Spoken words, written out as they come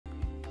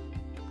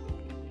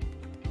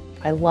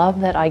I love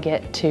that I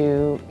get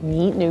to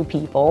meet new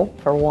people,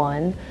 for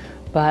one,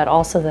 but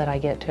also that I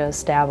get to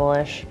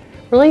establish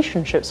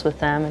relationships with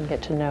them and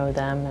get to know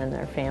them and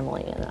their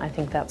family. And I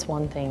think that's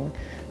one thing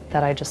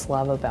that I just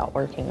love about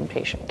working in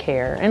patient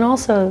care. And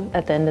also,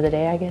 at the end of the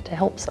day, I get to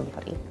help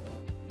somebody.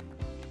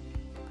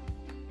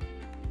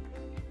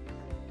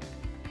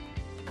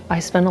 I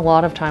spend a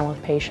lot of time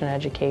with patient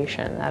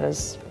education. That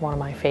is one of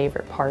my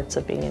favorite parts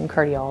of being in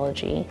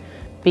cardiology.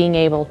 Being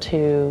able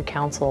to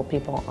counsel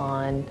people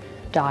on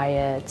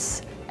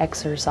diets,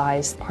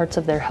 exercise, parts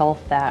of their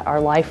health that are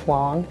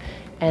lifelong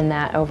and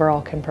that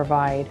overall can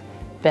provide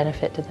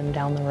benefit to them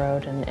down the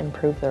road and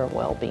improve their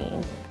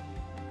well-being.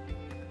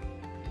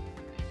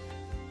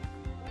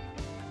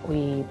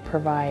 We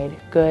provide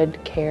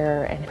good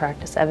care and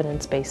practice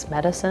evidence-based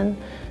medicine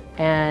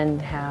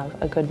and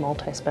have a good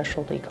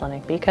multi-specialty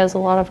clinic, because a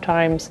lot of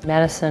times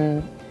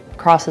medicine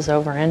crosses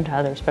over into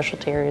other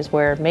specialty areas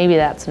where maybe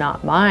that's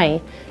not my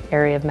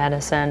area of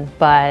medicine,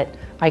 but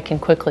I can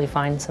quickly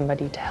find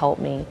somebody to help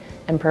me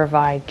and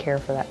provide care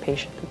for that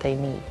patient that they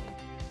need.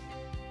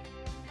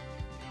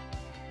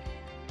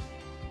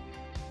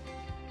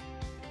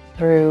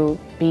 Through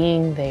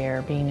being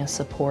there, being a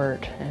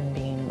support and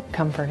being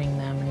comforting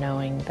them,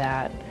 knowing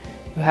that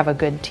you have a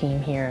good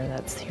team here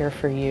that's here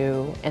for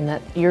you and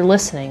that you're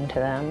listening to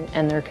them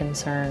and their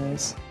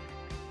concerns.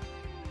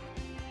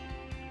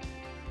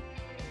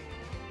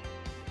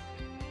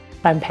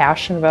 I'm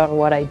passionate about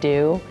what I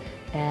do,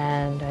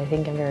 and I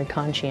think I'm very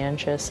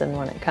conscientious, and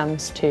when it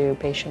comes to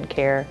patient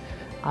care,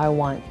 I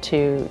want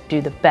to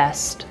do the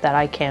best that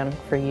I can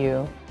for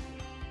you.